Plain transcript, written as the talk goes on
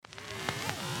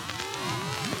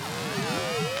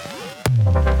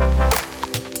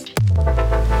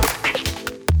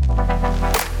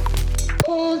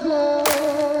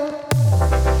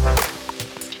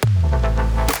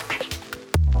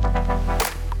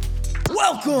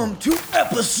Welcome to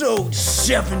episode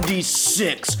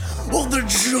 76 of the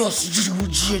Just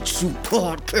Jiu-Jitsu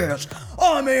podcast.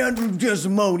 I'm Andrew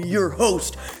Desmoni, your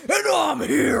host, and I'm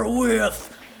here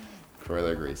with...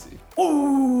 Croyler Gracie.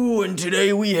 Ooh, and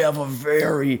today we have a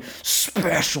very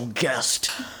special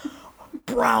guest.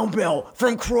 Brown belt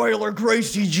from Croyler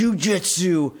Gracie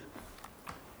Jiu-Jitsu.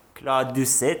 Claude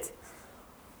Doucet.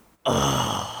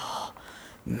 Oh,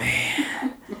 man.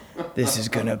 This is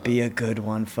gonna be a good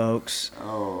one, folks.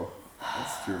 Oh,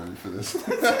 it's too early for this.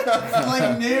 It's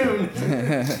like noon.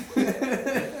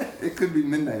 It could be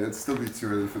midnight. It'd still be too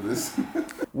early for this.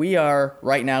 We are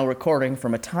right now recording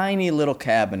from a tiny little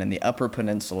cabin in the Upper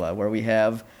Peninsula where we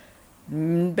have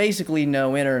basically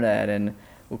no internet, and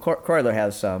well, Croyler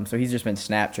has some, so he's just been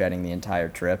Snapchatting the entire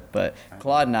trip. But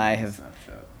Claude and I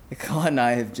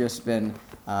have just been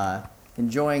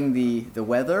enjoying the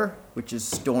weather, which is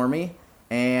stormy,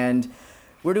 and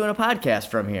we're doing a podcast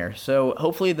from here. So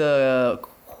hopefully the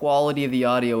quality of the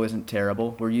audio isn't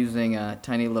terrible. We're using a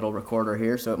tiny little recorder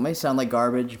here, so it may sound like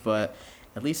garbage, but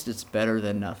at least it's better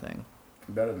than nothing.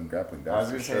 Better than grappling I guys, was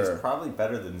for gonna say sure. it's probably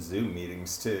better than Zoom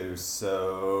meetings too.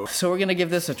 So So we're gonna give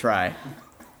this a try.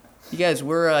 You guys,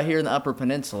 we're here in the Upper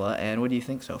Peninsula, and what do you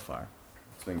think so far?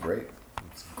 It's been great.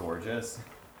 it's gorgeous.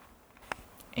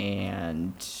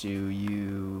 And do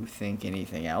you think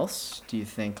anything else? Do you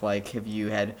think, like, have you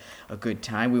had a good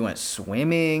time? We went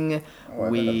swimming. Oh, I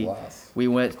had a blast. We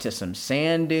went to some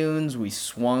sand dunes. We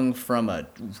swung from a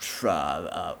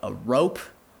rope.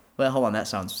 Well, hold on, that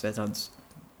sounds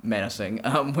menacing.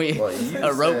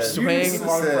 A rope swing.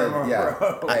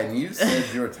 And you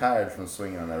said you were tired from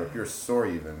swinging on that rope. You're sore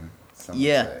even. some would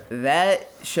Yeah, say. that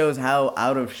shows how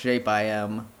out of shape I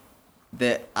am.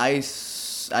 That I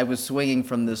was swinging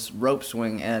from this rope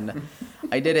swing, and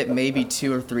I did it maybe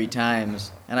 2 or 3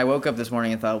 times. And I woke up this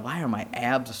morning and thought, why are my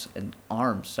abs and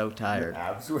arms so tired? Your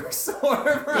abs were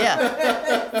sore.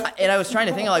 Yeah. And I was trying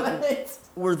to think, like,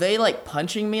 were they, like,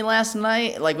 punching me last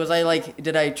night? Like,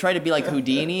 did I try to be like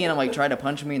Houdini and I'm like, try to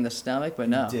punch me in the stomach? But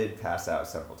no. You did pass out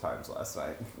several times last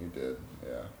night. You did,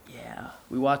 yeah. Yeah.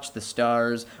 We watched the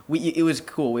stars. It was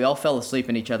cool. We all fell asleep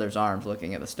in each other's arms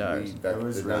looking at the stars. That It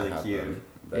was did not really happen. cute.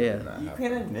 That Yeah. did not You happen.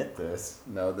 can admit this.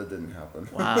 No, that didn't happen.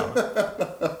 Wow.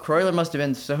 Croyler must have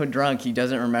been so drunk he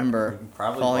doesn't remember You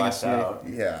probably falling blacked asleep. out.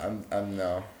 Yeah, I'm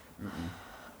no.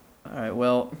 All right.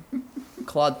 Well,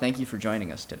 Claude, thank you for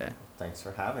joining us today. Thanks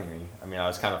for having me. I mean, I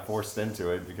was kind of forced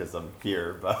into it because I'm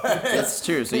here, but That's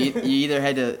true. So you either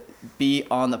had to be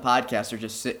on the podcast or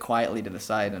just sit quietly to the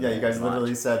side. And yeah, you guys watch.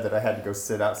 literally said that I had to go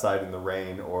sit outside in the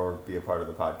rain or be a part of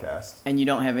the podcast. And you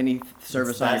don't have any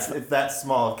service on your It's that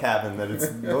small cabin that it's.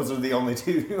 Those are the only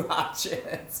 2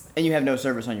 options. and you have no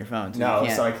service on your phone. So No, you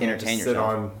can't so I can't entertain just sit yourself.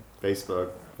 on Facebook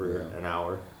for Yeah. an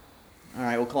hour. All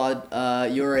right. Well,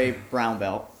 Claude, you're a brown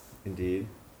belt. Indeed.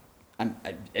 I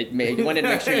wanted to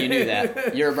make sure you knew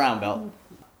that. You're a brown belt.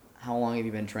 How long have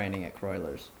you been training at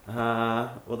Croyler's?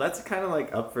 Well, that's kind of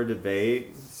like up for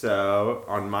debate. So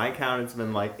on my count, it's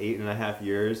been like 8.5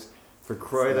 years. For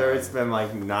Croyler, it's been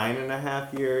like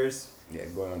 9.5 years. Yeah,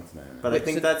 going on tonight. But Wait, I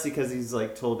think so- that's because he's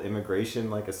like told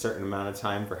immigration like a certain amount of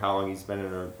time for how long he's been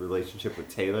in a relationship with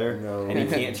Taylor, No. and he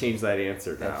can't change that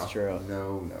answer now. That's true.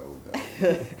 No.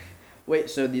 Wait,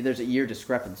 so there's a year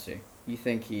discrepancy. You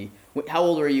think how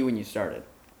old were you when you started?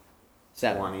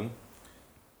 7. 20.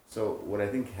 So what I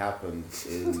think happened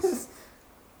is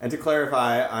And to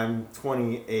clarify, I'm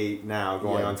 28 now,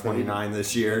 going Yeah, on but 29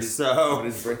 this year, but so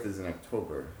his birthday's in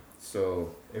October.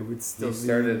 So it would still he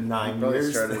started be 9 he probably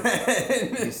years.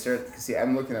 started he started cause see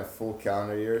I'm looking at full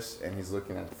calendar years and he's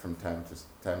looking at from time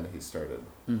that he started.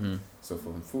 Mm-hmm. So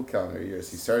from full calendar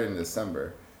years, he started in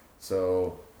December.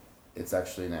 So it's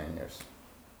actually 9 years.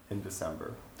 In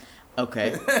December.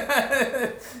 Okay.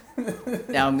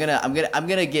 Now I'm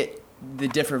gonna get the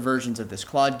different versions of this.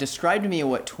 Claude, describe to me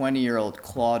what 20-year-old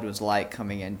Claude was like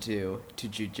coming into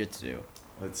jiu-jitsu.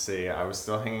 Let's see, I was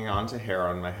still hanging on to hair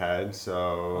on my head, so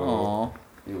Aw.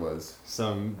 He was.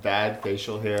 some bad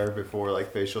facial hair before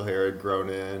like facial hair had grown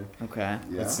in. Okay.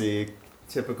 Yeah. Let's see,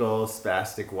 typical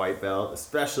spastic white belt,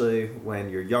 especially when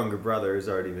your younger brother has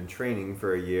already been training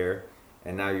for a year,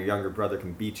 and now your younger brother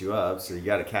can beat you up, so you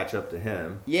got to catch up to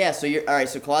him. Yeah, so you're all right.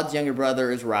 So Claude's younger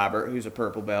brother is Robert, who's a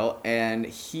purple belt, and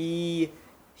he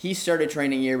started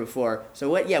training a year before. So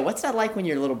what's that like when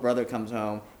your little brother comes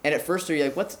home? And at first, are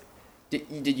you like,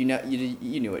 did you know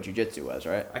you knew what jiu-jitsu was,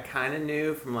 right? I kind of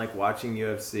knew from like watching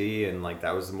UFC, and like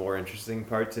that was the more interesting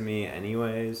part to me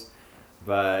anyways.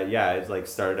 But yeah, it like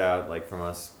started out like from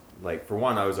us, like for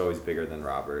one, I was always bigger than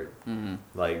Robert. Mm-hmm.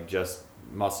 Like just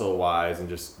muscle wise and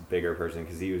just bigger person,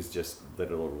 because he was just the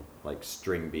little like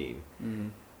string bean. Mm-hmm.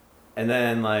 And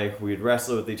then like we'd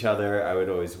wrestle with each other. I would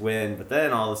always win, but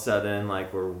then all of a sudden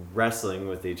like we're wrestling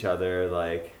with each other.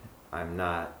 Like I'm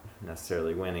not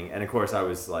necessarily winning. And of course I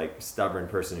was like a stubborn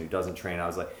person who doesn't train. I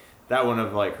was like that wouldn't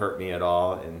have like hurt me at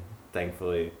all. And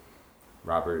thankfully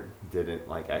Robert didn't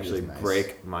like actually nice.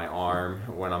 break my arm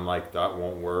when I'm like that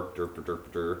won't work. Do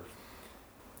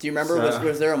you remember?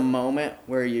 Was there a moment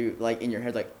where you like in your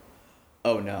head like,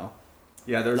 oh no?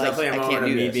 Yeah, there was Like, definitely I a can't moment of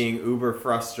do me this. being uber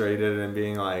frustrated and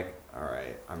being like, all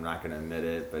right, I'm not going to admit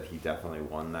it, but he definitely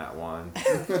won that one.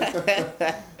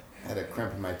 I had a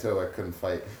cramp in my toe. I couldn't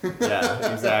fight.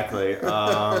 Yeah, exactly.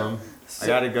 I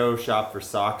got to go shop for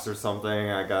socks or something.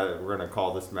 We're going to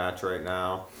call this match right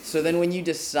now. So then when you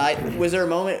decide, was there a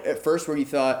moment at first where you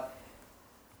thought,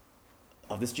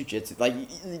 oh, this jiu-jitsu, like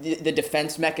the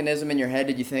defense mechanism in your head,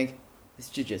 did you think, this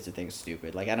jiu-jitsu thing is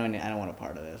stupid. Like, I don't want a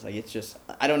part of this. Like, it's just,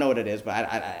 I don't know what it is, but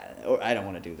I don't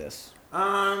want to do this.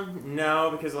 No,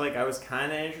 because like I was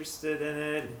kind of interested in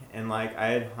it, and like I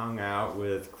had hung out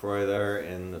with Croyler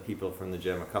and the people from the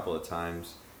gym a couple of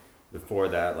times before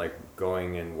that, like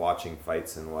going and watching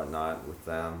fights and whatnot with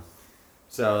them.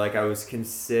 So like I was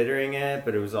considering it,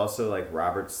 but it was also like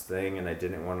Robert's thing, and I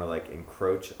didn't want to like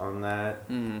encroach on that.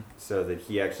 Mm-hmm. So that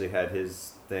he actually had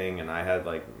his thing, and I had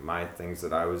like my things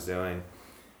that I was doing.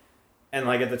 And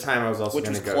like at the time, I was also Which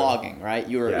going was to go clogging, right?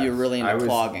 You were really into I was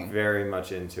clogging. very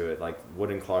much into it. Like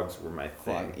wooden clogs were my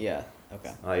thing. Yeah.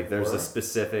 Okay. Like there's Were? a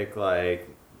specific like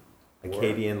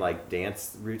Acadian like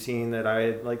dance routine that I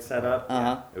had like set up.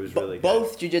 Uh-huh. Yeah, it was really good.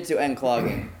 Both jiu-jitsu and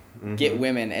clogging Mhm. get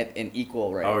women at an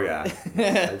equal rate. Oh yeah,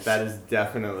 Like, that is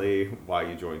definitely why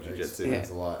you joined jiu-jitsu. Explains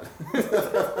a lot.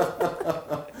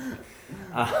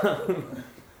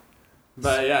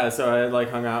 But yeah, so I had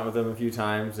like hung out with him a few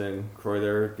times, and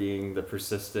Croyler, being the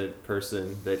persistent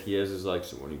person that he is like,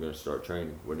 so when are you going to start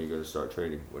training? When are you going to start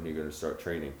training? When are you going to start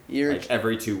training? You're Like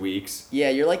every 2 weeks. Yeah,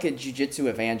 you're like a jiu-jitsu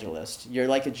evangelist. You're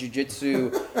like a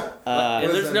jiu-jitsu. And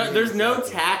What does that mean there's no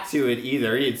exactly? tact to it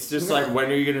either. It's just like, when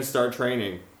are you going to start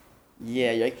training?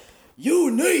 Yeah, you're like,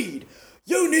 you need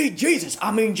Jesus.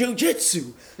 I mean,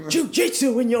 jiu-jitsu.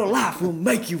 Jiu-jitsu in your life will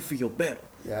make you feel better.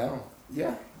 Yeah, I don't,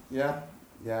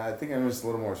 yeah. I think I'm just a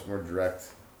little more direct.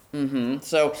 Mm-hmm.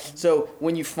 So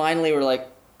when you finally were like,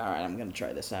 all right, I'm gonna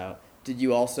try this out. Did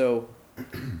you also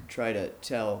try to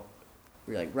tell?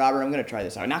 You're like, Robert, I'm gonna try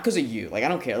this out. Not because of you. Like, I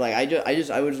don't care. Like, I just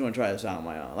want to try this out on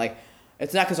my own. Like,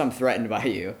 it's not because I'm threatened by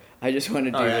you. I just want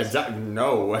to do this.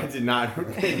 No, I did not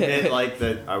admit like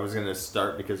that I was going to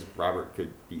start because Robert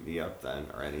could beat me up then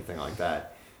or anything like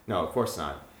that. No, of course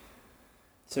not.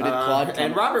 So did Claude come?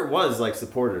 And Robert was like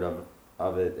supportive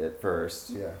of it at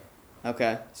first. Yeah.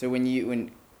 Okay. So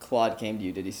when Claude came to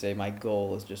you, did he say, my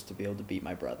goal is just to be able to beat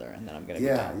my brother, and then I'm gonna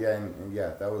Yeah, go down?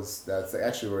 yeah, and that's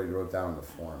actually what he wrote down in the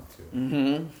form too.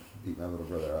 Mm-hmm. Beat my little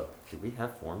brother up. Did we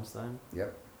have forms then?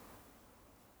 Yep.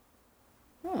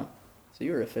 Huh. So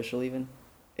you were official even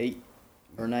 8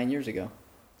 or 9 years ago.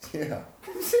 Yeah.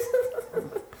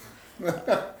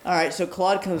 All right. So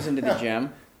Claude comes into the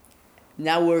gym.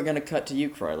 Now we're gonna cut to you,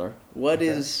 Croyler. What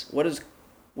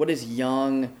is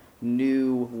young,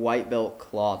 new white belt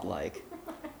Claude like?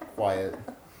 Quiet.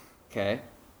 Okay.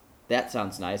 That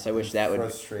sounds nice. I wish that would.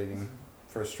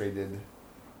 Frustrated.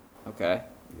 Okay.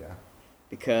 Yeah.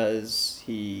 Because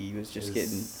he was just getting.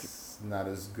 Is not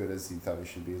as good as he thought he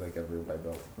should be, like every white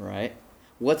belt. Right.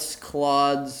 What's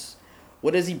Claude's?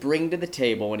 What does he bring to the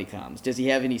table when he comes? Does he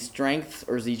have any strengths,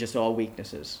 or is he just all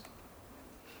weaknesses?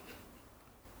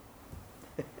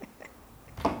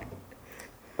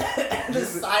 The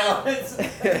silence.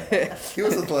 He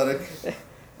was athletic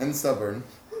and stubborn,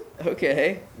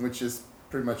 Okay. which is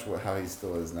pretty much how he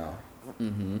still is now.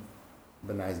 Mm-hmm.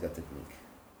 But now he's got technique.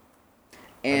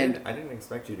 And I didn't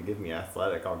expect you to give me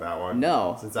athletic on that one.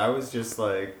 No. Since I was just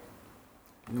like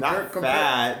not Compar-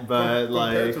 fat, but compared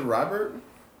like to Robert,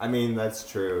 I mean that's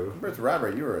true.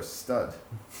 you were a stud.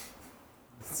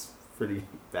 It's pretty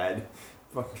bad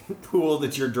fucking pool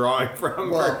that you're drawing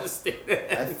from Well, for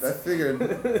students. I figured,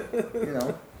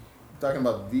 talking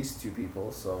about these two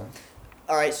people, so.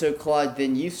 all right, so Claude,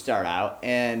 then you start out,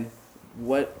 and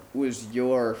what was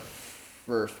your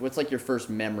first? What's like your first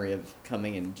memory of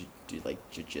coming in like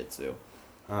jiu-jitsu?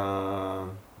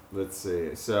 Let's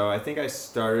see. So I think I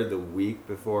started the week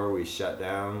before we shut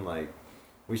down. Like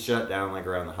we shut down like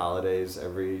around the holidays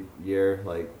every year,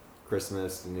 like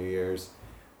Christmas and New Year's.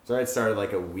 So I started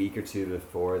like a week or two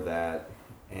before that,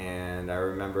 and I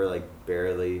remember like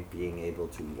barely being able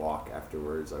to walk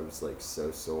afterwards. I was like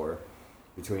so sore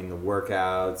between the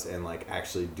workouts and like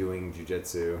actually doing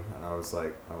jiu-jitsu, and I was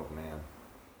like, oh man,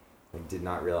 I did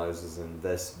not realize I was in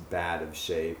this bad of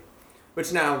shape.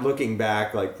 Which now looking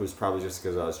back, like, was probably just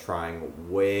because I was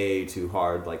trying way too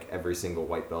hard, like every single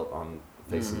white belt on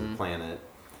the face of the planet.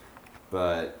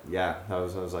 But yeah, I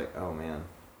was like, oh man.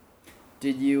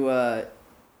 Did you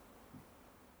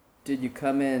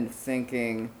come in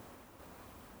thinking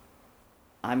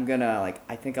I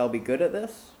think I'll be good at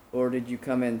this? Or did you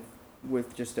come in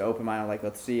with just an open mind, like,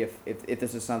 let's see if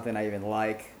this is something I even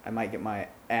like? I might get my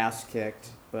ass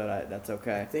kicked, but that's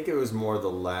okay. I think it was more the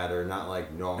latter, not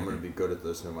like, no, I'm going to be good at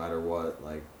this no matter what.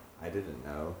 Like, I didn't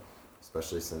know,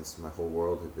 especially since my whole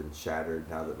world had been shattered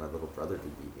now that my little brother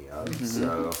could beat me up.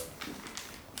 So,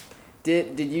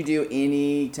 Did you do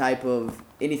any type of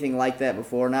anything like that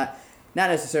before? Not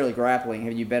necessarily grappling.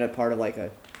 Have you been a part of like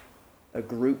a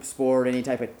group sport, any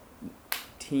type of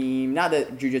team? Not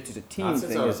that jiu-jitsu's a team not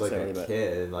since thing I was like necessarily, a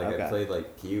kid. Like, okay. I played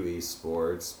like PE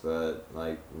sports, but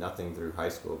like nothing through high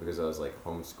school because I was like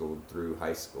homeschooled through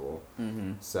high school.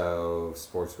 So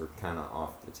sports were kind of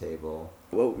off the table.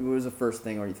 What was the first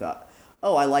thing where you thought,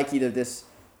 oh, I like either this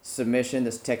submission,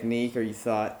 this technique, or you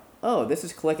thought, oh, this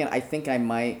is clicking, I think I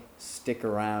might stick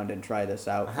around and try this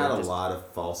out? I had a lot of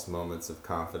false moments of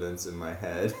confidence in my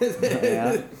head.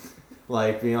 Yeah.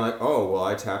 Like being like, oh, well,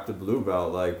 I tapped a blue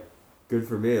belt, like, good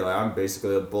for me. Like, I'm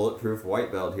basically a bulletproof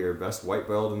white belt here, best white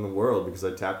belt in the world because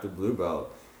I tapped a blue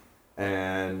belt.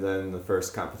 And then the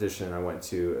first competition I went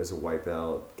to as a white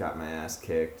belt, got my ass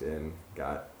kicked and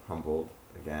got humbled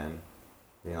again.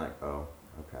 Being like, oh,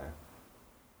 okay.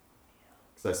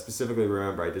 Because I specifically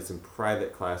remember I did some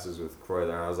private classes with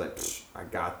Croyler, and I was like, I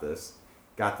got this.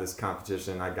 Got this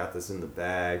competition. I got this in the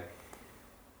bag.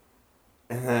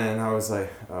 And then I was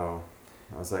like,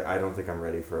 I don't think I'm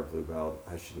ready for a blue belt.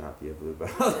 I should not be a blue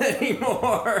belt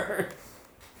anymore.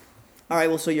 All right,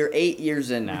 well, so you're 8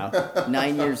 years in now,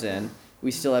 9 years in.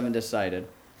 We still haven't decided.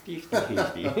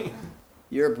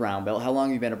 You're a brown belt. How long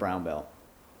have you been a brown belt?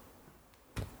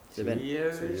 Has it been- 2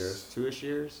 years? 2 years. 2-ish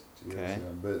years? 2 years, Okay.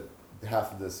 yeah, but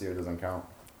half of this year doesn't count.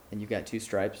 And you got 2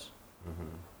 stripes.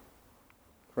 Mm-hmm.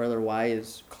 Croyler, why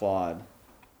is Claude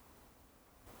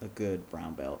a good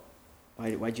brown belt?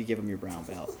 Why'd you give him your brown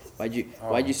belt? Why'd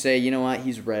you say, you know what,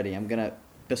 he's ready, I'm gonna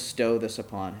bestow this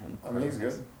upon him? I mean, he's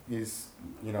good. He's,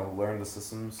 learned the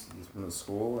systems. He's been to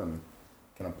school and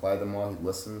can apply them well. He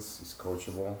listens. He's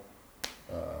coachable.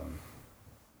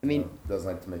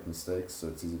 Doesn't like to make mistakes, so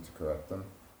it's easy to correct them.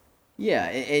 Yeah,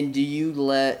 and do you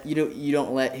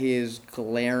don't let his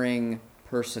glaring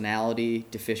personality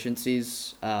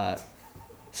deficiencies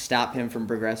stop him from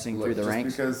progressing through the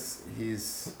ranks? Because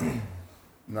he's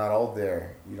not all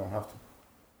there, you don't have to,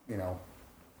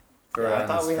 throw it I on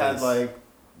thought his we had, face. like,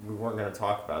 we weren't going to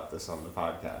talk about this on the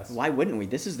podcast. Why wouldn't we?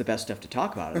 This is the best stuff to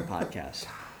talk about on the podcast.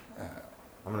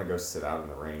 I'm going to go sit out in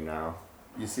the rain now.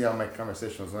 You see how my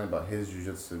conversation was only about his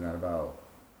jiu-jitsu, not about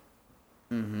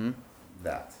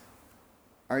that.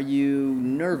 Are you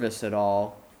nervous at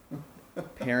all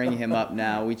pairing him up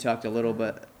now? We talked a little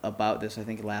bit about this, I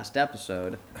think, last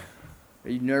episode. Are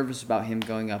you nervous about him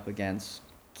going up against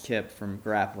Kip from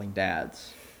Grappling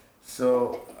Dads?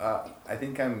 So I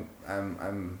think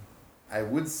I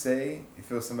would say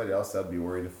if it was somebody else, I'd be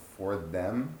worried for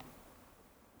them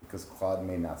because Claude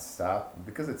may not stop.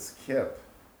 Because it's Kip,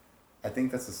 I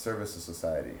think that's a service to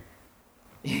society.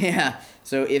 Yeah.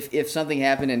 So if something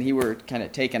happened and he were kind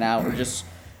of taken out or just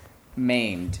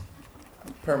maimed,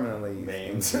 Permanently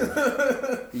Maimed.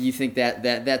 you think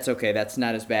that's okay? That's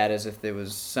not as bad as if there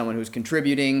was someone who's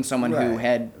contributing, someone who Right,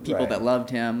 had people right. that loved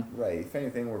him. Right. If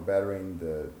anything, we're bettering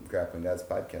the Grappling Dads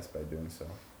podcast by doing so.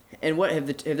 And what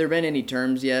have there been any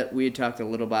terms yet? We had talked a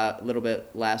little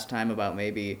bit last time about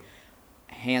maybe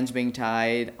hands being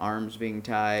tied, arms being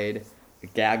tied, a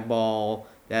gag ball.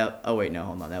 Hold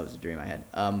on, that was a dream I had.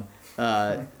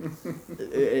 Have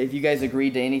you guys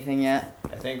agreed to anything yet?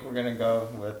 I think we're going to go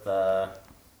with,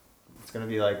 it's going to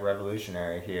be like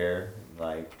revolutionary here.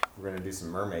 Like, we're going to do some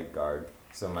mermaid guard.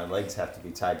 So my legs have to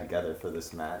be tied together for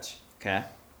this match. Okay.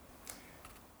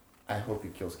 I hope he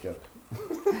kills Kip.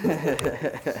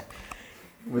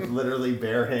 With literally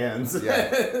bare hands.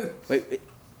 Yeah. Wait,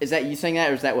 is that you saying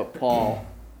that, or is that what Paul?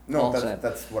 No, Paul said?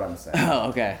 that's what I'm saying. Oh,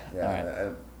 okay. Yeah. All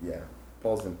right. Yeah.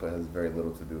 Paul's input has very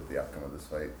little to do with the outcome of this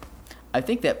fight. I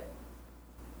think that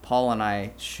Paul and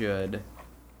I should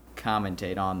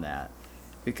commentate on that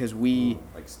because we.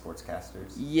 Like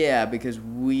sportscasters. Yeah, because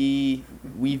we've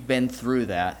been through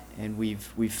that and we've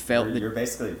felt You're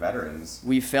basically veterans.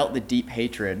 we felt the deep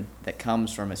hatred that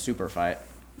comes from a super fight,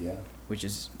 Yeah. which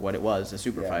is what it was, a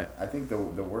super fight. I think the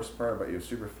worst part about your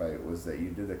super fight was that you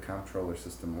did the comptroller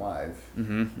system live.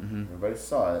 Mm-hmm. Everybody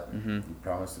saw it. Mm-hmm. You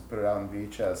promised to put it out on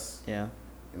VHS. Yeah.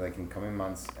 like in coming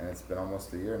months, and it's been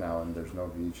almost a year now, and there's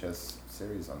no VHS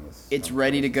series on this. It's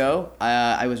ready to go.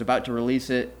 I was about to release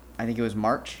it. I think it was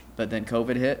March, but then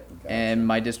COVID hit, Gotcha. and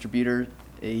my distributor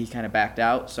he kind of backed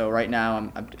out. So right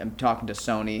now I'm talking to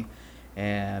Sony,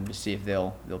 and to see if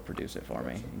they'll produce it for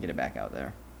me Gotcha. and get it back out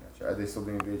there. Gotcha. Are they still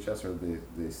doing VHS, or are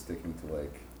they sticking to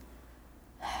like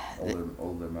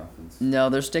older methods? No,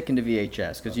 they're sticking to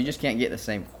VHS because you just can't get the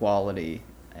same quality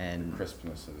and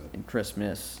Crispness of it.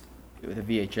 crispness with a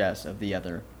VHS of the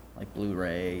other like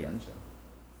Blu-ray and Gotcha.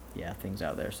 yeah, things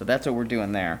out there. So that's what we're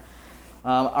doing there.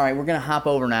 All right, we're gonna hop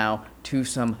over now to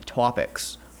some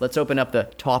topics. Let's open up the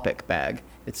topic bag.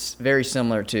 It's very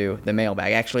similar to the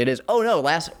mailbag. Actually, it is. Oh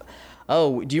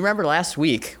no, do you remember last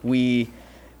week we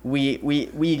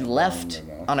left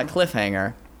ago. on a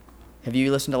cliffhanger? Have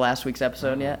you listened to last week's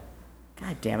episode yet?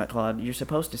 God damn it, Claude! You're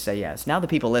supposed to say yes. Now the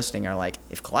people listening are like,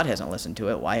 if Claude hasn't listened to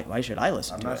it, why should I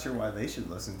listen I'm to not it? sure why they should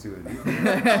listen to it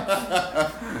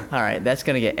either. All right, that's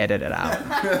gonna get edited out.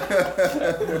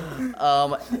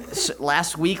 So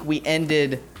last week we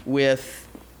ended with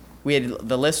we had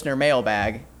the listener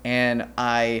mailbag, and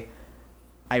I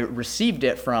received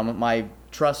it from my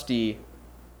trusty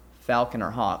Falcon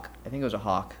or Hawk. I think it was a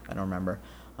Hawk. I don't remember.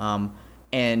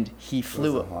 And he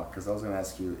flew. Because I was gonna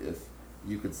ask you if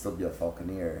you could still be a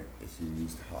falconeer if you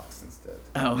used hawks instead.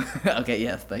 Oh, okay.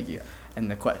 Yes, thank you.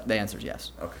 And the answer is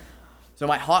yes. Okay. So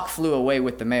my Hawk flew away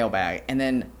with the mailbag, and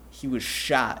then he was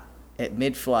shot at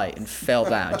mid-flight and fell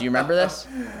down. Do you remember this?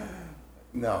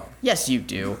 No. Yes, you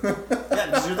do. Yeah,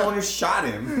 because you're the one who shot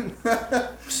him.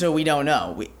 So we don't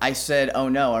know. I said, oh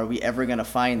no, are we ever going to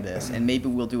find this? And maybe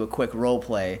we'll do a quick role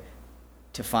play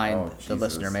to find Oh, the Jesus.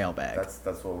 listener mailbag.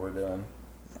 That's what we're doing.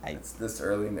 I- It's this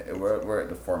early. We're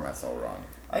the format's all wrong.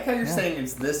 I like how you're saying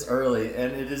it's this early,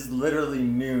 and it is literally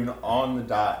noon on the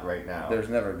dot right now. There's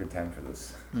never a good time for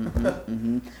this.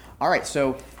 All right,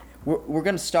 so we're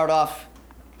going to start off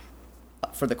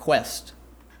for the quest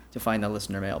to find the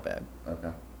listener mailbag.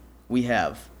 Okay.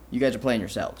 You guys are playing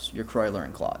yourselves. You're Croyler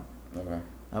and Claude. Okay.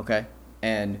 Okay?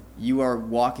 And you are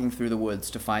walking through the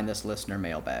woods to find this listener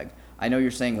mailbag. I know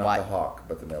you're saying Not why. the hawk,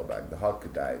 but the mailbag. The hawk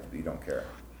could die. But you don't care.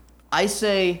 I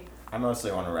say, I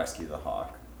mostly want to rescue the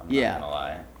hawk. I'm Yeah. not gonna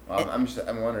lie. Well,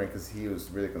 I'm wondering because he was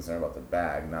really concerned about the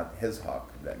bag, not his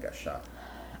hawk that got shot.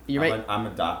 I'm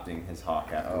adopting his hawk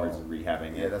afterwards and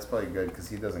rehabbing Yeah, it. that's probably good because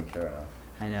he doesn't care enough.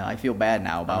 I know, I feel bad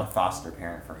now I'm a about. foster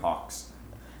parent for hawks.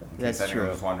 In That's case anyone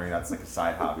true. was wondering, that's like a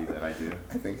side hobby that I do.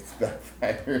 I think it's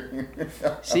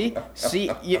backfiring.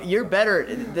 See, you're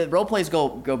better. The role plays go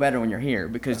better when you're here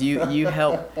because you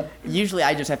help. Usually,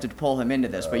 I just have to pull him into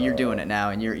this, but you're doing it now,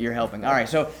 and you're helping. All right,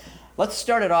 so let's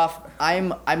start it off.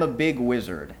 I'm a big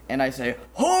wizard, and I say,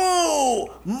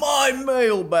 "Oh, my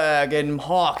mailbag and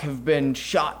hawk have been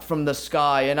shot from the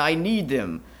sky, and I need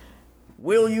them.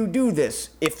 Will you do this?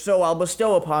 If so, I'll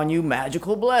bestow upon you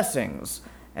magical blessings."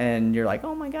 And you're like,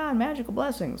 "Oh my God, magical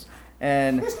blessings!"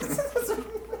 And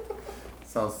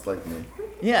Sounds like me.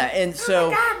 yeah, and so.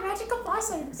 Oh my God, magical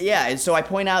blessings. Yeah, and so I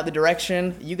point out the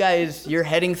direction. You're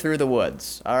heading through the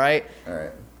woods, all right? All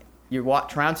right. You're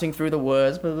trouncing through the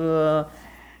woods, blah, blah, blah,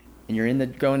 and you're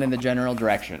going in the general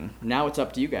direction. Now it's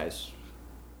up to you guys.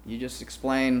 You just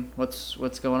explain what's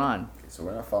going on. Okay, so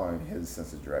we're not following his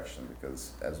sense of direction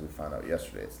because, as we found out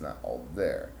yesterday, it's not all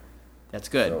there. That's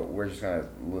good. So we're just gonna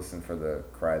listen for the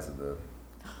cries of the.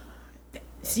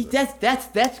 See,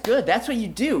 that's good. That's what you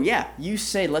do. Yeah, you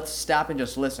say, "Let's stop and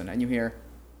just listen," and you hear.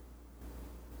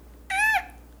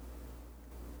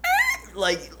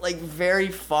 Like very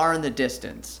far in the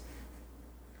distance.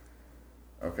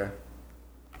 Okay.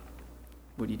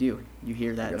 What do? You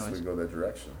hear I that guess noise? we go that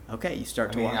direction. Okay, you start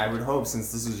I to mean, walk. I would hope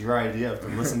since this was your idea to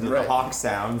listen to Right. the hawk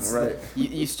sounds. Right.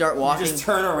 You start You walking. just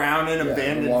turn around and Yeah,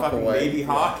 abandon walk fucking away. baby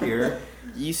hawk here.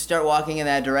 You start walking in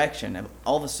that direction, and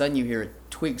all of a sudden you hear a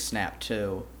twig snap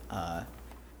to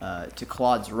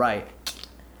Claude's right,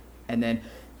 and then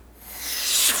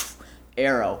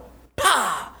arrow,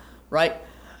 pa! Right?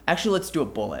 Actually, let's do a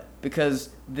bullet because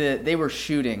they were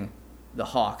shooting the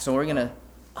hawk, so we're gonna.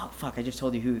 Oh fuck! I just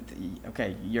told you who.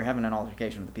 Okay, you're having an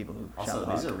altercation with the people who shot Also,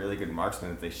 the these hawk. are really good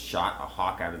marksmen if they shot a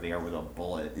hawk out of the air with a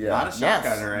bullet. Yeah. Not a Yes,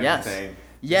 shotgun or yes. anything.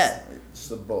 Yeah.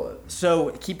 Just a bullet. So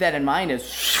keep that in mind.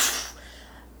 As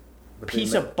But they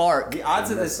piece mi- of bark. The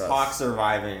odds of They this miss us. hawk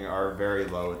surviving are very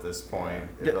low at this point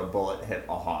if a bullet hit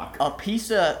a hawk. A piece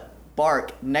of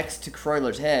bark next to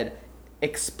Croyler's head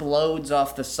explodes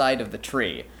off the side of the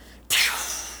tree.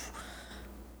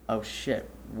 Oh shit.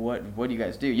 What do you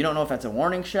guys do? You don't know if that's a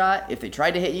warning shot. If they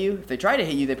tried to hit you, they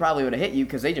probably would have hit you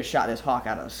because they just shot this hawk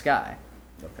out of the sky.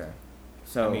 Okay.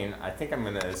 So I mean, I think I'm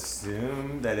gonna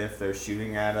assume that if they're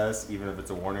shooting at us, even if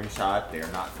it's a warning shot, they are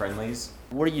not friendlies.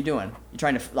 what are you doing? You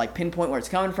trying to like pinpoint where it's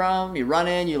coming from? You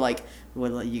running? You like,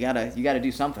 well, you gotta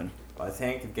do something. I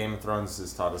think if Game of Thrones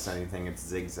has taught us anything, it's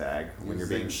zigzag when You you're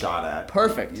being zig- shot at.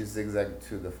 Perfect. You zigzag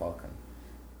to the falcon.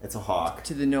 It's a hawk.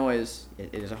 To the noise,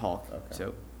 it is a hawk. Okay.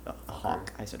 So a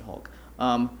hawk. I said Hulk.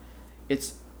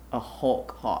 It's a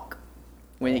Hulk hawk.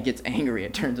 When it gets angry,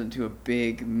 it turns into a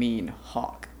big, mean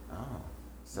hawk. Oh.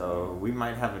 So we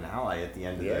might have an ally at the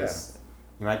end of Yeah. this.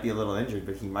 He might be a little injured,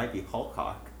 but he might be Hulk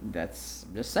Hawk. That's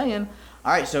I'm just saying.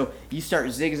 All right, so you start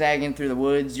zigzagging through the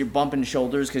woods. You're bumping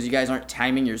shoulders because you guys aren't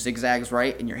timing your zigzags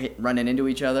right, and you're running into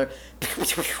each other.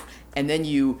 And then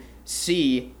you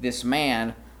see this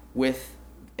man with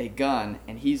a gun,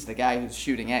 and he's the guy who's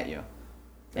shooting at you.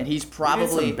 And he's We did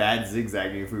probably some bad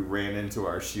zigzagging if we ran into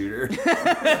our shooter.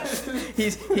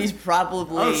 he's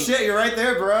probably Oh shit, you're right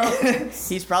there, bro.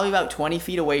 he's probably about 20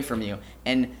 feet away from you,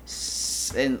 and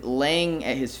laying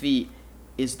at his feet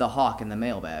is the hawk in the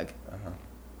mailbag. Uh-huh.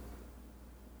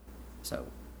 So,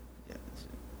 yeah,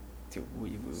 So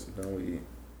then we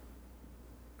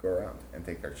go around and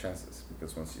take our chances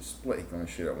because once you split, he's gonna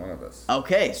shoot at one of us.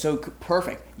 okay, so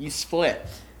perfect. You split.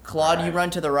 Claude, you Alright. run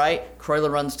to the right.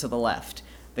 Croyler runs to the left.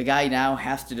 The guy now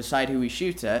has to decide who he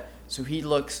shoots at, so he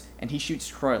looks and he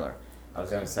shoots Croyler. I was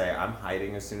gonna say I'm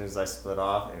hiding as soon as I split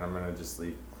off, and I'm gonna just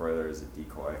leave Croyler as a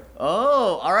decoy.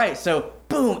 Oh, all right. So,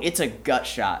 boom! It's a gut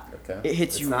shot. Okay. It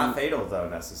hits It's you. not fatal though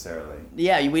necessarily.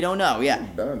 Yeah, we don't know. Yeah,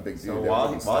 I'm a big dude. So that while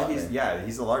won't stop he's me.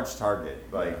 he's a large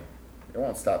target. Like It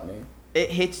won't stop me. it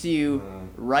hits you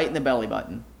right in the belly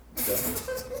button. Okay.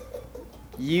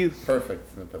 You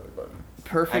Perfect in the belly button.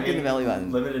 perfect in the belly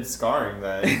button. Limited scarring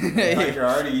then. Like you're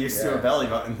already used to a Yeah. belly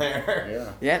button there.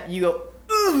 Yeah. Yep, you go,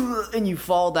 "Ugh," and you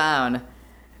fall down.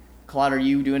 Claude, are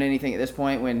you doing anything at this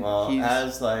point when Well, he's...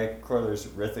 as like Croyler's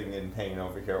writhing in pain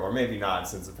over here, or maybe not,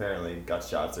 since apparently gut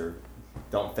shots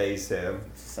don't phase him.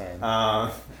 Same.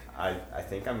 I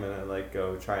think I'm gonna like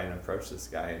go try and approach this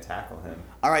guy and tackle him.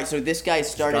 All right, so this guy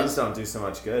started... Guns don't do so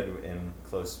much good in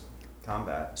close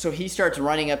combat. So he starts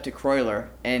running up to Croyler,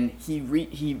 and he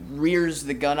rears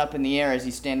the gun up in the air as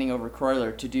he's standing over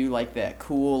Croyler to do like that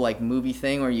cool like movie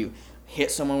thing where you hit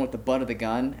someone with the butt of the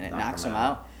gun and it Knock knocks them them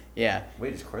out. Yeah,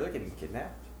 Wait, is Croyler getting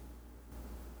kidnapped?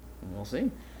 we'll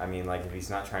see. I mean, like if he's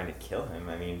not trying to kill him,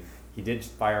 I mean, he did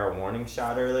fire a warning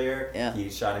shot earlier. Yeah. He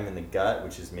shot him in the gut,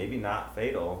 which is maybe not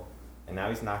fatal, and now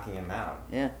he's knocking him out.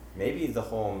 Yeah. Maybe the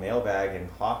whole mailbag and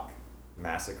hawk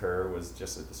massacre was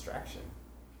just a distraction.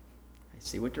 I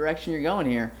see what direction you're going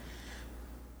here.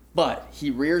 But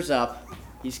he rears up.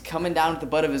 He's coming down with the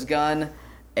butt of his gun,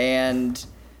 and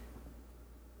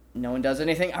no one does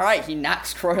anything. All right, he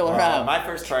knocks Croyler out. My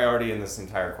first priority in this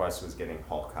entire quest was getting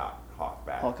Hawk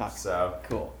back. Hulk Hawk. So,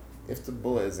 Cool. If the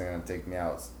bullet isn't gonna take me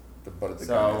out, the butt of the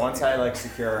gun. so is once me. I like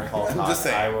secure Hulk I'm Hawk, just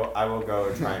saying. I will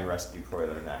go try and rescue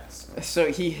Croyler next.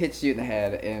 So he hits you in the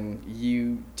head, and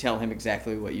you tell him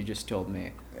exactly what you just told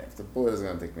me. Yeah, if the bullet isn't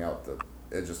gonna take me out,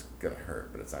 it's just gonna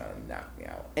hurt, but it's not gonna knock me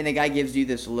out. And the guy gives you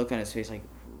this look on his face like,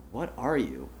 what are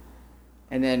you?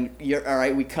 And then you're, all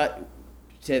right, we cut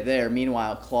to there.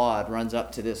 Meanwhile, Claude runs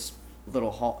up to this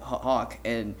little hawk,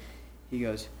 and he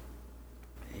goes,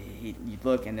 you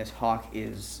look, and this hawk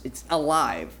it's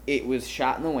alive. It was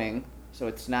shot in the wing, so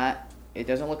it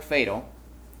doesn't look fatal.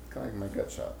 Kind of like my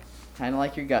gut shot. Kind of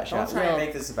like your gut Don't shot. try Well, and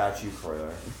make this about you,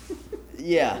 Croyler.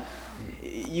 yeah.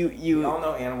 We all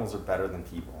know animals are better than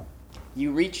people.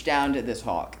 You reach down to this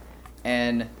hawk,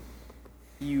 and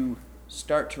you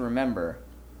start to remember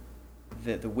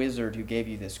that the wizard who gave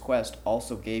you this quest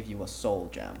also gave you a soul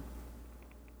gem.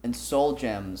 And soul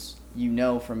gems, you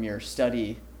know from your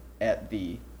study at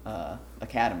the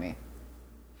academy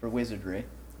for wizardry.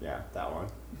 Yeah, that one.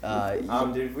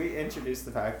 You- Did we introduce the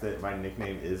fact that my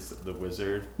nickname is the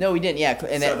Wizard? no, we didn't. Yeah,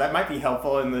 and So that might be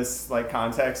helpful in this like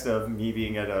context of me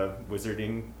being at a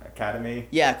wizarding academy.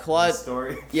 yeah, Claude.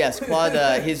 Story. Yes, Claude.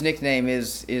 His nickname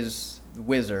is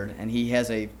Wizard, and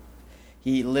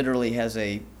he literally has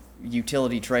a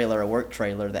utility trailer, a work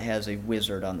trailer that has a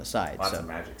wizard on the side. Lots so. of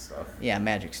magic stuff. Yeah,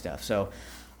 magic stuff. So,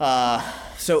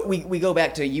 so we go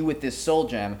back to you with this soul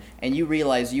gem, and you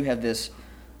realize you have this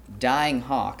dying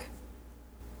hawk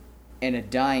and a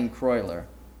dying Croyler,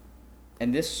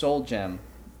 and this soul gem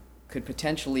could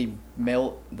potentially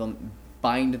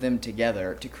bind them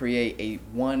together to create a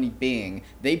one being.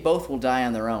 They both will die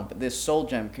on their own, but this soul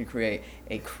gem can create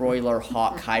a Croyler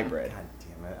hawk hybrid. God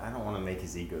damn it! I don't want to make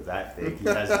his ego that big. He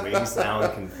has wings now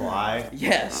and can fly.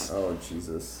 Yes. Oh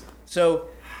Jesus! So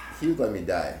He would let me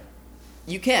die.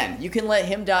 you can let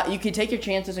him die. You can take your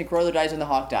chances, and Croyler dies and the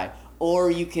hawk die.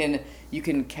 or you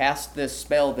can cast this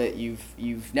spell that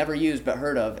you've never used but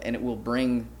heard of, and it will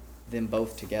bring them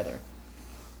both together.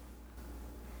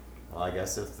 Well, I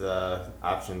guess if the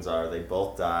options are they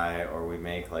both die or we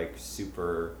make like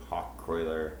Super Hawk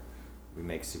Croiler, we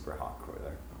make Super Hawk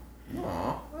Croiler.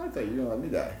 Aw, I thought you were gonna let me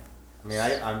die. I mean,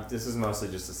 I'm. This is mostly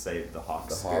just to save the Hawk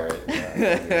The spirit. Hawk.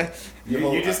 Yeah.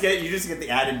 You just get the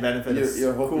added benefit of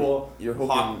You're hoping- cool you're hoping-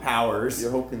 Hawk powers.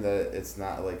 You're hoping that it's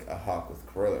not like a hawk with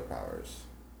Croiler powers.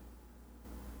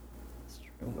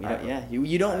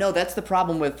 You don't know. That's the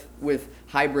problem with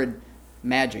hybrid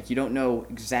magic. You don't know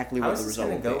exactly How what is the this result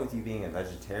gonna will go be. with you being a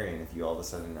vegetarian if you all of a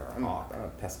sudden are a I'm hawk?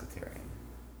 a pescatarian.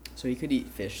 So you could eat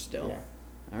fish still. Yeah.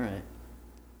 All right.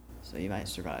 So you might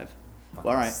survive.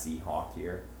 Fucking All right. Sea Hawk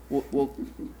here. Well,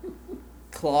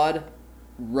 Claude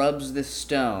rubs the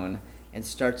stone and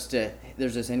starts to.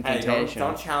 There's this Hey, incantation.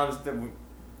 don't challenge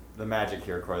the magic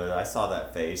here, Corley. I saw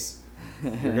that face.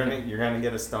 You're gonna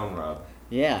get a stone rub.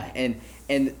 Yeah, and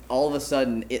all of a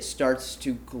sudden it starts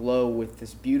to glow with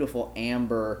this beautiful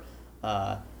amber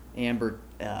light,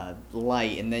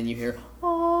 and then you hear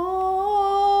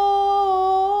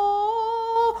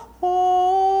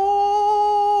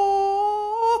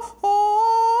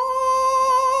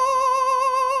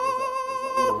Is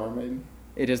that Little Mermaid?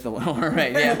 It is the Little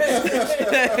Mermaid, yeah.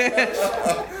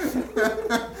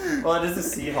 Well, it is a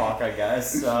sea hawk, I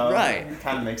guess. So Right.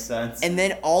 Kind of makes sense. And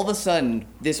then all of a sudden,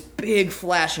 this big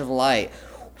flash of light,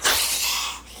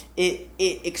 it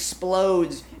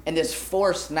explodes, and this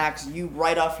force knocks you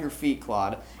right off your feet,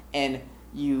 Claude, and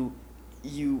you're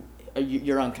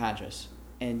unconscious,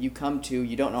 and you come to.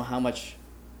 You don't know how much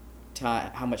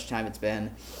time it's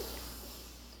been.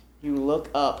 You look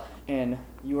up, and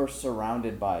you are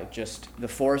surrounded by just the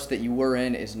forest that you were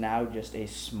in is now just a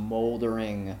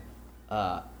smoldering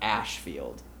ash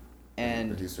field,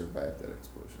 and Did you survive that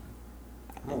explosion?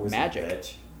 I'm a wizard, magic.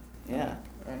 bitch. Yeah.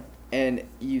 Alright. And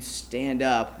you stand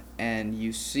up and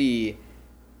you see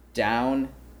down,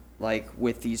 like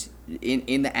with these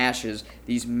in the ashes,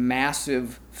 these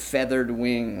massive feathered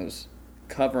wings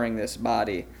covering this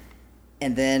body.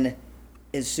 And then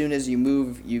as soon as you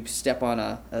move, you step on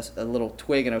a little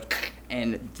twig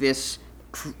and this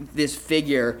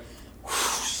figure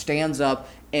stands up,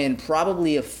 and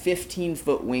probably a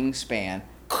 15-foot wingspan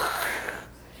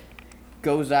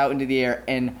goes out into the air,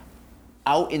 and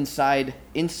out inside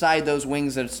those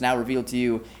wings that it's now revealed to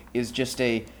you is just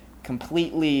a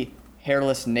completely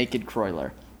hairless, naked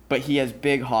Croiler. But he has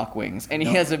big hawk wings, and he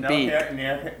has a beak.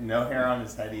 No hair on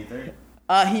his head either.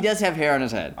 He does have hair on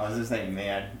his head. I was just saying,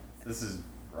 man, this is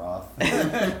rough.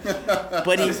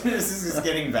 But this is just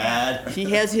getting bad.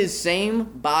 he has his same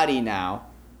body now.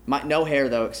 No hair,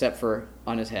 though, except for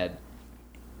on his head.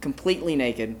 Completely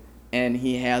naked, and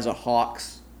he has a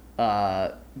hawk's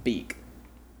beak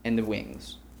and the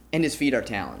wings. And his feet are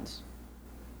talons.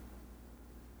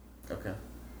 Okay.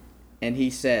 And he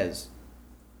says,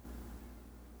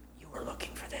 "You were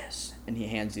looking for this." And he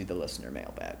hands you the listener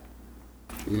mailbag.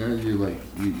 You know,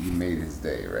 you made his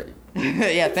day, right?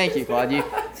 Yeah, thank you, Claude.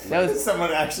 That was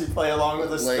Someone actually play along with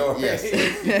the story. Yes.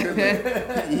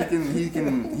 he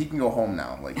can go home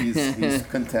now. Like he's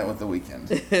content with the weekend.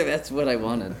 that's what I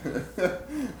wanted.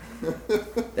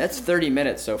 That's 30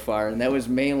 minutes so far, and that was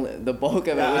mainly the bulk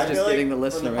of it was just getting the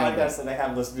listener For the mailbag. podcast that I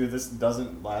have listened to, this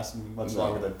doesn't last much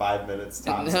longer than 5 minutes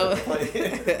tops. No.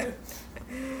 typically.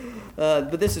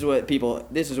 But this is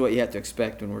what you have to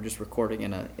expect when we're just recording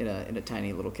in a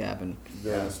tiny little cabin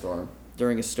During a storm.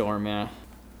 during a storm. Yeah.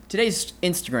 Today's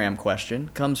Instagram question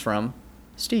comes from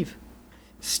Steve.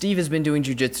 Steve has been doing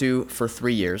jiu-jitsu for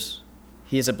 3 years.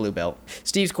 He is a blue belt.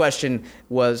 Steve's question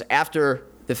was, after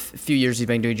the few years he's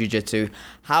been doing jiu-jitsu,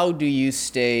 how do you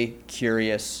stay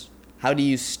curious? How do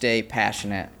you stay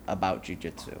passionate about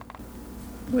jiu-jitsu?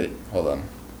 Wait, hold on.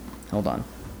 Hold on.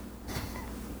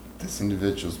 This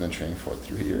individual's been training for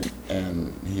 3 years,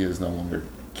 and he is no longer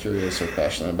curious or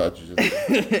passionate about jiu-jitsu.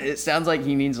 It sounds like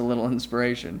he needs a little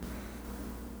inspiration.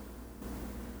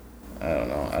 I don't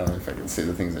know if I can say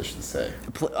the things I should say.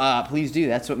 Please do.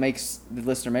 That's what makes the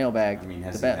listener mailbag I mean, the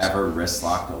has he best. ever wrist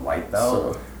locked a white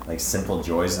belt? Like simple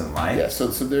joys in life? Yeah, so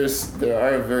there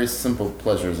are very simple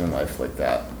pleasures in life like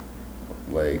that,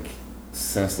 like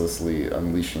senselessly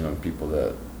unleashing on people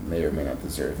that may or may not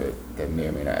deserve it, that may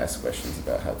or may not ask questions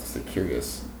about how to stay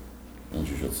curious in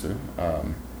jiu-jitsu.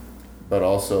 But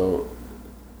also,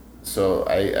 so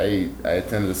I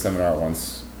attended a seminar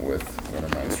once with one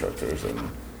of my instructors, and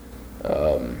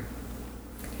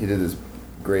he did this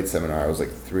great seminar. It was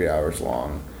like 3 hours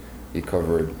long. He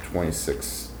covered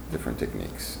 26 different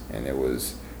techniques, and it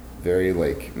was very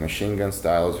like machine gun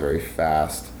style. It was very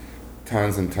fast,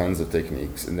 tons and tons of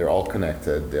techniques, and they're all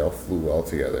connected. They all flew well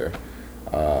together.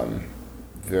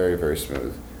 Very, very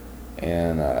smooth.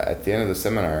 And at the end of the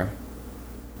seminar,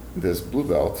 this blue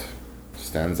belt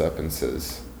stands up and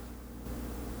says,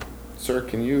 "Sir,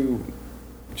 can you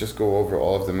just go over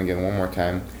all of them again one more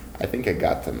time? I think I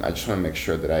got them. I just want to make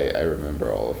sure that I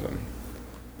remember all of them."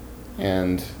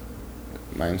 And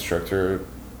my instructor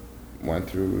went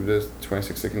through the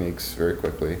 26 techniques very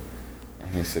quickly.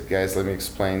 And he said, "Guys, let me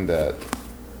explain that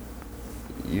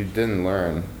you didn't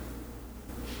learn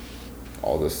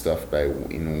all this stuff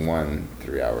in one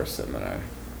 3-hour seminar."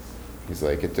 He's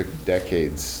like, "It took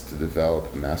decades to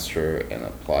develop, master, and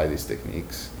apply these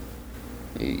techniques.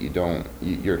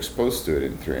 You're exposed to it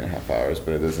in 3.5 hours,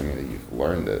 but it doesn't mean that you've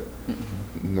learned it,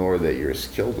 nor that you're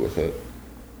skilled with it,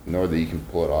 nor that you can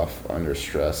pull it off under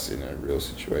stress in a real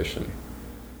situation.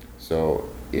 So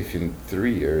if in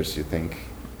 3 years you think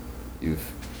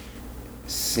you've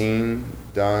seen,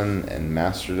 done, and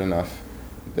mastered enough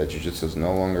that jiu-jitsu is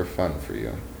no longer fun for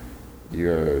you, you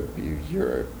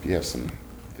have some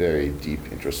very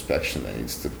deep introspection that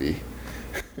needs to be."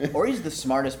 Or he's the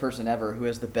smartest person ever who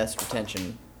has the best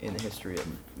retention in the history of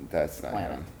That's not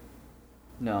planet. him.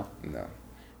 No. No.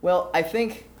 Well, I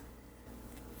think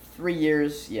 3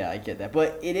 years, yeah, I get that.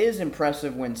 But it is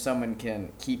impressive when someone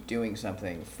can keep doing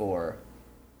something for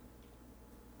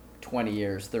 20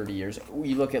 years, 30 years.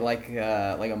 You look at like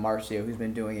a Marcio who's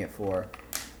been doing it for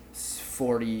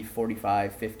 40,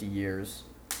 45, 50 years.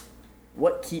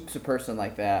 What keeps a person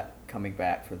like that coming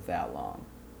back for that long?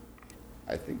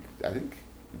 I think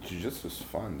jiu-jitsu is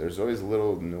fun. There's always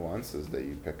little nuances that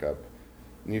you pick up.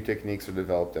 New techniques are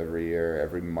developed every year.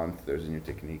 Every month there's a new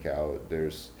technique out.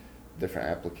 There's different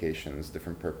applications,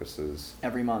 different purposes.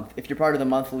 Every month. If you're part of the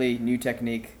monthly new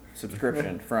technique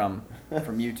subscription from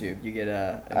YouTube, you get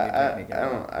a new technique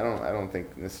out. I don't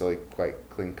think necessarily quite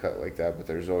clean cut like that, but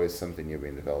there's always something new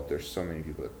being developed. There's so many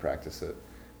people that practice it.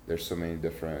 There's so many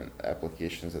different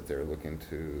applications that they're looking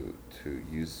to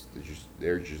use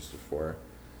their jiu-jitsu for.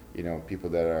 You know, people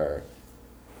that are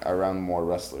around more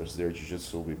wrestlers, their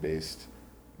jiu-jitsu will be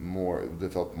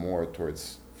develop more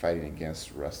towards fighting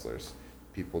against wrestlers.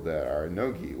 People that are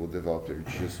no-gi will develop their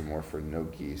jiu-jitsu more for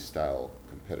no-gi style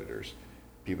competitors.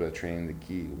 People that train in the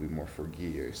gi will be more for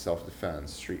gi or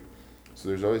self-defense, street. So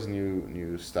there's always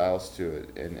new styles to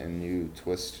it and new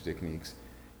twists to techniques.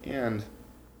 And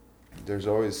there's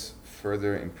always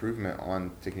further improvement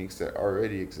on techniques that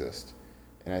already exist.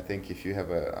 And I think if you have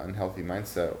an unhealthy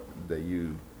mindset that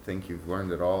you think you've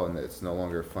learned it all and that it's no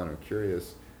longer fun or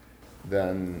curious,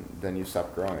 then you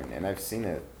stop growing. And I've seen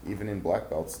it even in black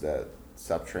belts that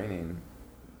stop training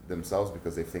themselves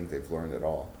because they think they've learned it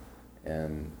all.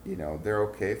 And you know, they're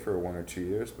okay for 1 or 2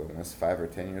 years, but once 5 or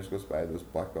 10 years goes by, those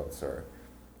black belts are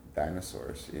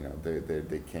dinosaurs. You know,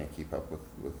 they can't keep up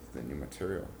with the new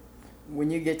material.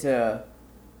 When you get to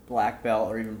black belt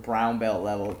or even brown belt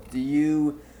level,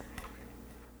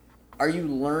 are you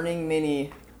learning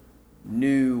many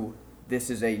this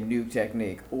is a new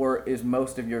technique, or is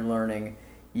most of your learning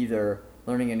either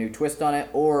learning a new twist on it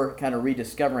or kind of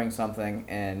rediscovering something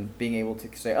and being able to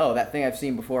say, "Oh, that thing I've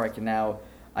seen before, I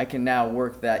can now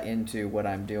work that into what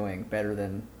I'm doing better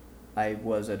than I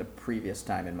was at a previous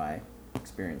time in my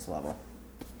experience level"?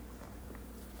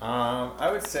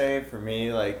 I would say for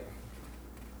me, like,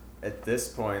 at this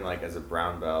point, like, as a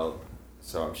brown belt,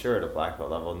 so I'm sure at a black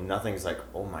belt level, nothing's like,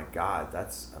 "Oh my God,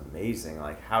 that's amazing.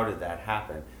 Like, how did that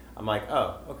happen?" I'm like,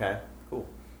 "Oh, okay, cool.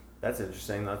 That's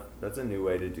interesting. That's a new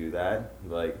way to do that.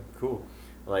 Like, cool."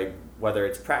 Like, whether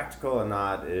it's practical or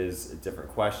not is a different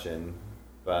question.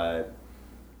 But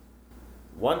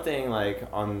one thing, like,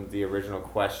 on the original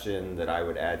question that I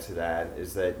would add to that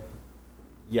is that,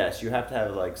 yes, you have to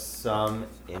have, like, some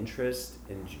interest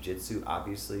in jiu-jitsu,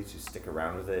 obviously, to stick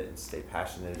around with it and stay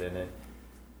passionate in it.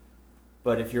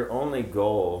 But if your only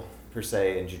goal, per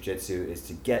se, in jiu-jitsu is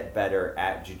to get better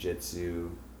at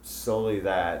jiu-jitsu, solely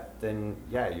that, then,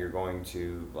 yeah, you're going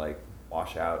to, like,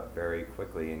 wash out very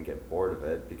quickly and get bored of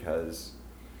it because,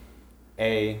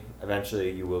 A,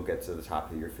 eventually you will get to the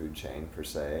top of your food chain, per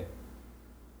se.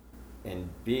 And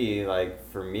B, like,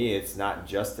 for me, it's not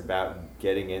just about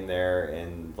getting in there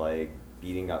and, like,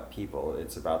 beating up people.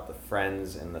 It's about the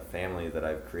friends and the family that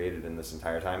I've created in this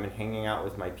entire time and hanging out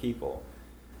with my people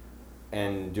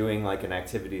and doing, like, an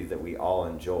activity that we all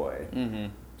enjoy. Mm-hmm.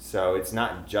 So it's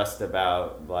not just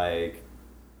about, like,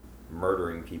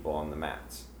 murdering people on the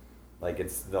mats. Like,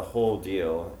 it's the whole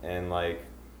deal. And, like,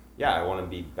 yeah, I want to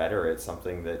be better at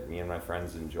something that me and my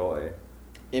friends enjoy.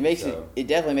 It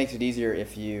definitely makes it easier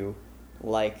if you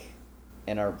like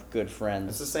and are good friends.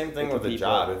 It's the same thing with with a people.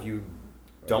 job. If you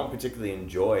don't particularly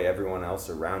enjoy everyone else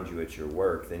around you at your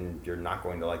work, then you're not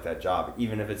going to like that job,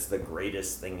 even if it's the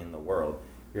greatest thing in the world.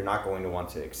 You're not going to want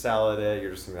to excel at it.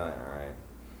 You're just going to be like, all right,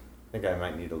 I think I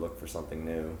might need to look for something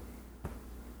new.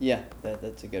 Yeah,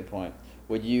 that's a good point.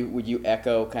 Would you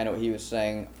echo kind of what he was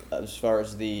saying as far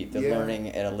as the learning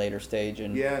at a later stage?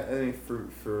 And yeah, I mean,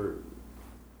 for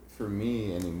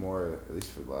me anymore, at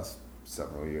least for the last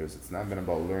several years, it's not been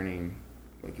about learning,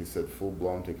 like you said,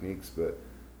 full-blown techniques, but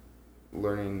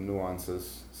learning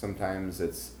nuances. Sometimes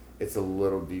it's a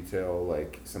little detail,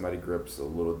 like somebody grips a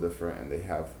little different and they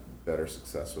have better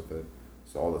success with it.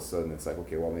 So all of a sudden it's like,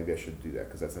 okay, well, maybe I should do that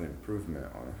because that's an improvement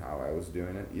on how I was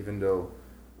doing it. Even though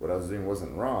what I was doing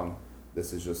wasn't wrong,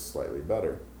 this is just slightly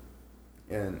better.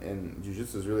 And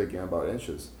jiu-jitsu is really again about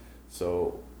inches.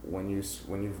 So when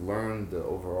you've learned the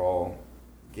overall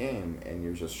game and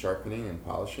you're just sharpening and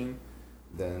polishing,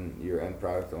 then your end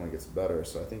product only gets better.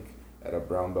 So I think at a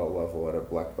brown belt level, at a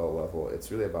black belt level, it's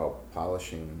really about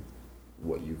polishing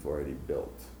what you've already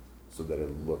built so that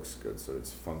it looks good, so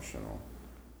it's functional,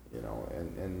 you know,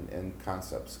 and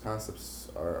concepts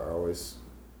are always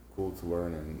cool to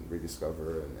learn and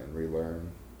rediscover and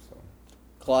relearn. So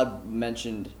Claude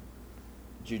mentioned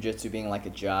jiu-jitsu being like a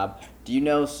job. Do you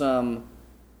know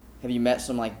have you met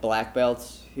some like black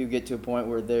belts who get to a point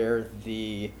where they're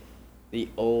the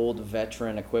old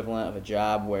veteran equivalent of a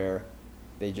job where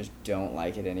they just don't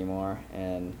like it anymore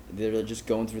and they're just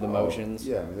going through the motions?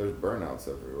 Yeah, I mean, there's burnouts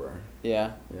everywhere.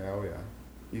 Yeah. Yeah, oh yeah.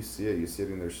 You see it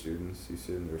in their students, you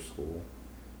see it in their school.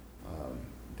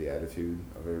 The attitude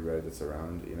of everybody that's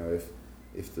around. You know,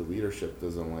 if the leadership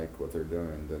doesn't like what they're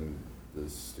doing, then the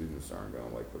students aren't going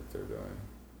to like what they're doing.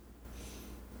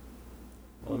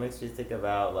 Well, it makes me think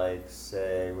about, like,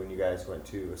 say, when you guys went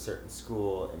to a certain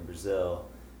school in Brazil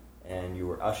and you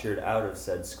were ushered out of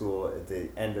said school at the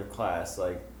end of class,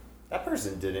 like, that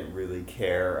person didn't really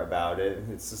care about it.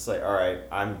 It's just like, all right,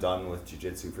 I'm done with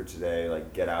jiu-jitsu for today,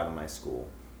 like, get out of my school.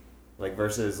 Like,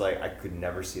 versus, like, I could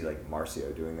never see, like,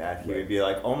 Marcio doing that. He would be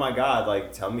like, oh my God,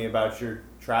 like, tell me about your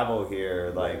travel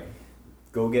here. Like,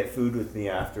 go get food with me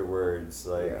afterwards.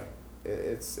 Like, yeah.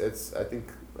 It's I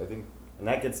think. And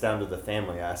that gets down to the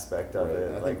family aspect of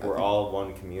it. Like, we're all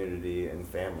one community and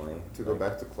family. To go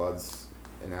back to Claude's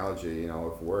analogy, you know,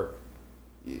 of work,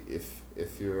 if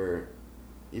you're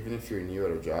new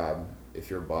at a job, if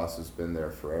your boss has been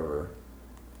there forever,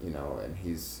 you know, and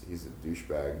he's a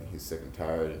douchebag, and he's sick and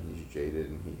tired, and he's jaded,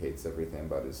 and he hates everything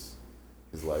about his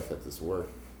life at this work.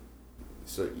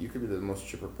 So you could be the most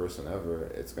chipper person ever.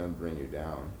 It's gonna bring you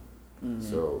down. Mm-hmm.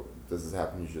 So does this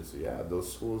happen in jiu-jitsu? Yeah,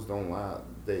 those schools don't last.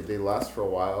 They last for a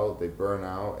while. They burn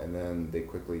out, and then they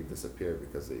quickly disappear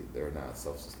because they're not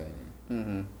self-sustaining.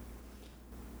 Mm-hmm.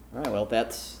 All right. Well,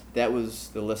 that was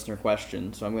the listener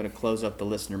question. So I'm going to close up the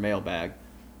listener mailbag.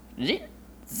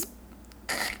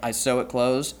 I sew it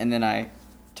closed, and then I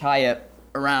tie it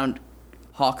around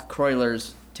Hawk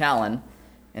Croyler's talon,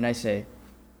 and I say,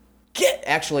 "Get!"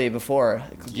 Actually, before,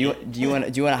 do you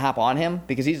want to hop on him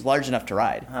because he's large enough to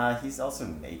ride? He's also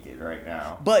naked right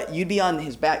now. But you'd be on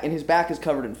his back, and his back is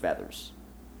covered in feathers.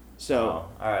 So.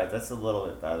 Oh, all right, that's a little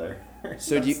bit better.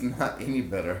 So that's not any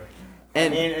better.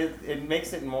 And I mean, it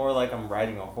makes it more like I'm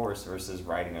riding a horse versus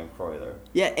riding a Croyler.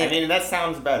 Yeah, I mean, that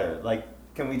sounds better. Like,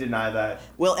 can we deny that?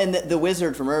 Well, and the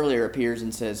wizard from earlier appears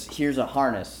and says, "Here's a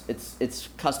harness. It's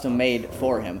custom made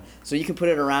for him. So you can put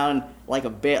it around like a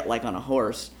bit, like on a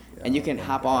horse, and you can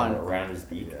hop on around his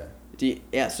beak."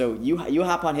 Yeah. So you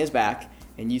hop on his back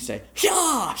and you say,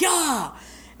 "Yeah, yeah,"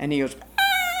 and he goes,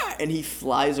 "Ah," and he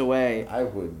flies away. I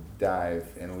would dive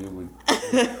and we would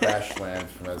crash land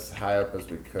from as high up as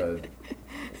we could.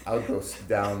 I would go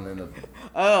down in the.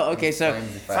 Oh, okay. So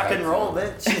fucking roll,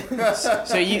 bitch.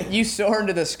 So you soar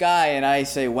into the sky, and I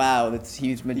say, "Wow,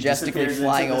 he's majestically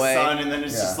flying into the away." Sun, and then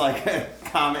it's just like a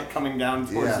comet coming down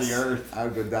towards the earth. I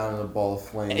would go down in a ball of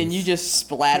flames. And you just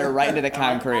splatter right into the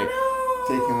concrete.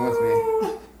 Take him with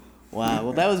me. Wow.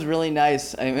 Well, that was really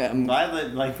nice. I'm glad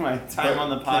that like my time on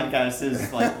the podcast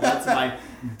is like that's my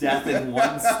death in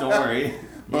one story.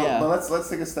 But let's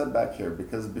take a step back here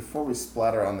because before we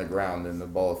splatter on the ground in the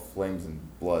ball of flames and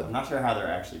blood. I'm not sure how there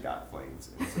actually got flames.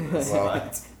 Well,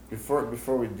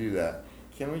 before we do that,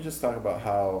 can we just talk about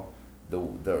how the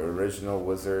original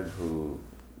wizard who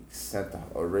sent the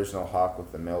original Hawk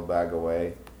with the mailbag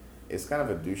away is kind of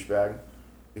a douchebag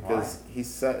because he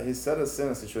set us in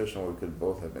a situation where we could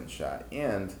both have been shot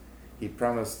and he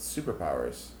promised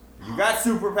superpowers. You got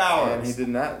superpowers. And he did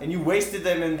not. And you wasted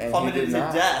them and plummeted to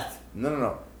death.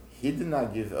 No. He did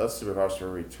not give us superpowers for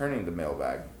returning the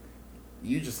mailbag.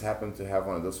 You just happened to have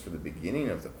one of those for the beginning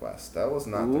of the quest. That was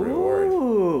not the reward.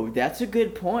 Ooh, that's a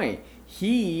good point.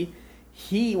 He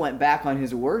he went back on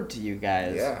his word to you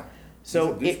guys. Yeah.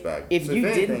 So He's a if douchebag. if So you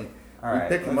anything, didn't, All right,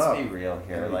 pick him let's up be real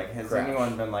here. and Like, has crash.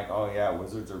 anyone been like, oh yeah,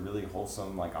 wizards are really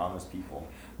wholesome, like honest people?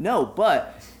 no,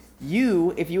 but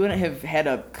if you wouldn't have had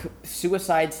a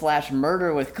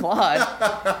suicide/murder with Claude,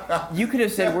 you could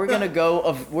have said we're gonna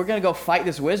go fight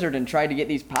this wizard and try to get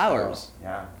these powers.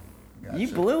 Yeah. You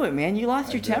Gotcha. blew it, man. You lost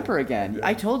I your did. temper I again. did.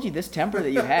 I told you this temper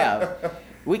that you have.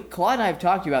 Claude and I have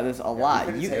talked about this a lot.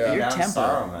 We could've You, taken your down temper.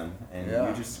 Saruman, and Yeah.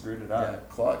 you just screwed it Yeah, up.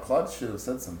 Claude should have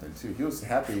said something too. He was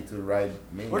happy to ride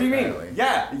me. What do you mean?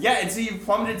 Yeah, and so you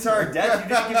plummeted to our death.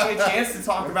 You didn't give me a chance to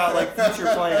talk about like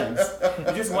future plans.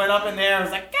 You just went up in there and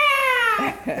was like,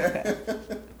 ah!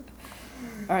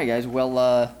 All right, guys.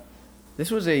 Well,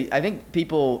 this was I think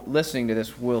people listening to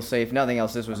this will say, if nothing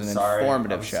else, this was an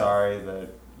informative show. I'm sorry that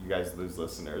you guys lose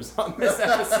listeners on this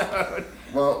episode.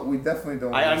 Well, we definitely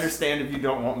don't. I understand if you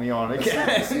don't want me on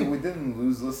again. See, we didn't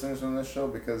lose listeners on this show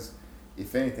because,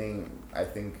 if anything, I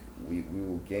think we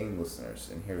will gain listeners,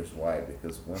 and here's why.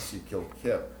 Because once you kill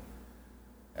Kip,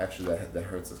 actually that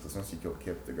hurts us. Because once you kill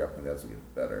Kip, the grappling dads will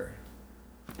get better.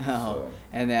 Oh, So-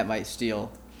 and that might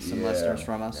steal some Yeah. listeners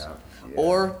from us. Yeah. Yeah.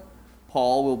 Or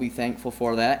Paul will be thankful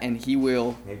for that, and he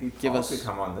will Maybe give Paul us. could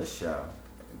come on this show.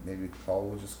 Maybe Paul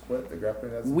will just quit the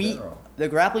grappling dads in general. The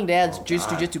Grappling Dads Oh, Juice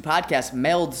God. Jiu-Jitsu podcast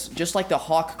melds just like the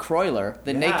Hawk Croiler,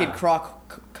 the Yeah. naked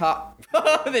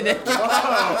the naked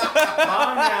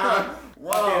Calm down.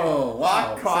 Whoa! Wow!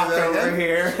 Hot cock Say that over again?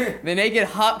 here. the naked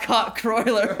hot cock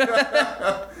Croiler.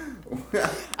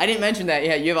 I didn't mention that.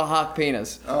 Yeah, you have a hawk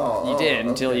penis. Oh, You did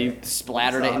until okay. you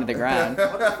splattered it into the ground.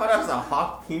 What the fuck does a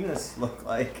hawk penis look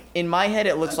like? In my head,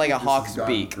 it looks like a This hawk's has gone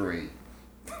beak. Great.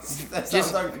 That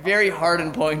Just sounds like very hard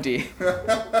and pointy.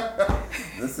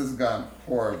 This has gone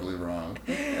horribly wrong.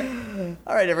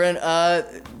 All right, everyone.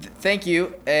 Thank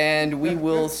you, and we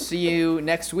will see you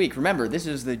next week. Remember, this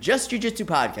is the Just Jiu-Jitsu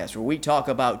podcast, where we talk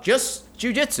about just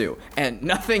jiu-jitsu and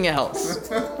nothing else.